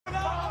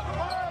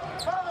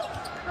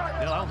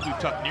I don't think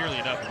we've talked nearly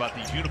enough about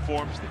these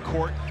uniforms, the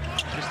court,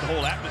 just the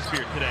whole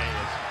atmosphere today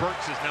as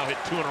Burks has now hit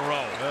 2 in a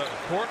row. The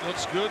court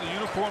looks good. The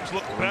uniforms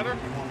look better.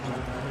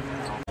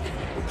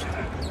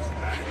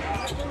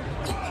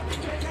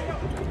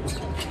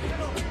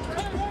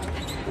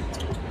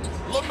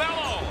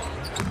 LaMelo.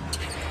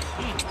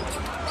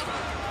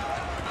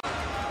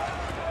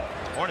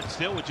 Hornets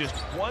still with just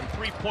 1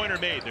 3-pointer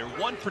made. They're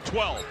 1 for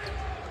 12.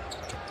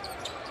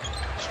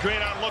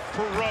 Straight on look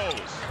for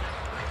Rose.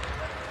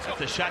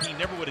 That's a shot he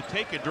never would have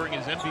taken during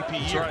his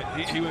MVP year. That's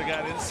right. He would have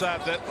got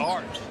inside that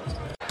arc.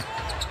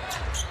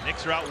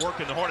 Knicks are out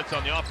working the Hornets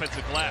on the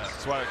offensive glass.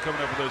 That's why they're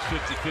coming up with those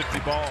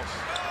 50-50 balls.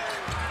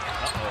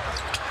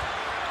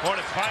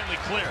 Hornets finally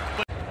clear.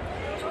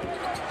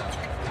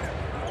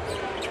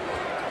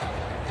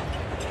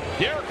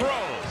 Derrick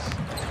Rose.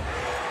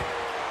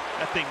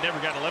 That thing never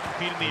got 11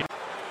 feet in the air.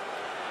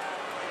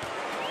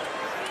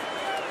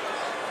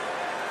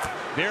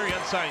 Very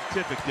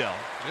unscientific, Dell.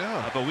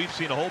 Yeah. But we've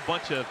seen a whole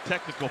bunch of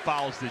technical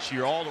fouls this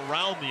year all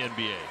around the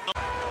NBA.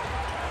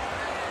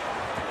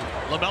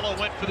 LaMelo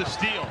went for the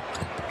steal.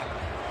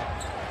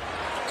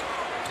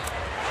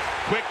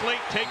 Quickly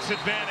takes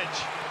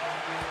advantage.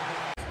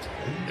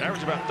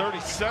 Average about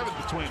 37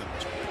 between them.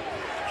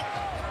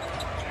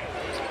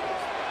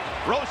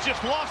 Rose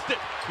just lost it.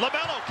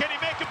 LaMelo, can he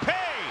make it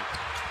pay?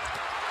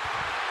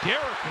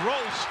 Derrick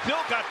Rose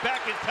still got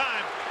back in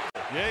time.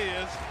 Yeah, he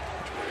is.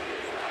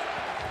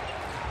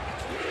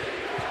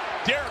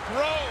 Derrick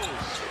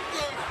Rose.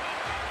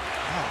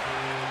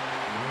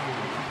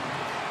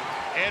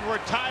 And we're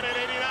tied at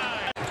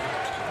 89.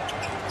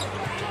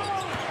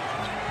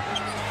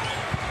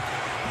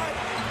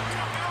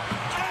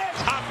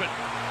 Toppin,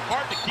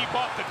 hard to keep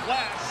off the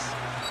glass.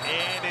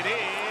 And it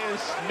is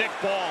Nick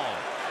Ball.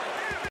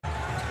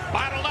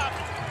 Bottled up.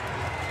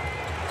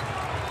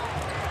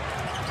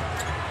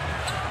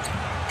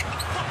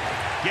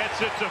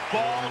 Gets it to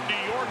fall.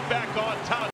 New York back on top.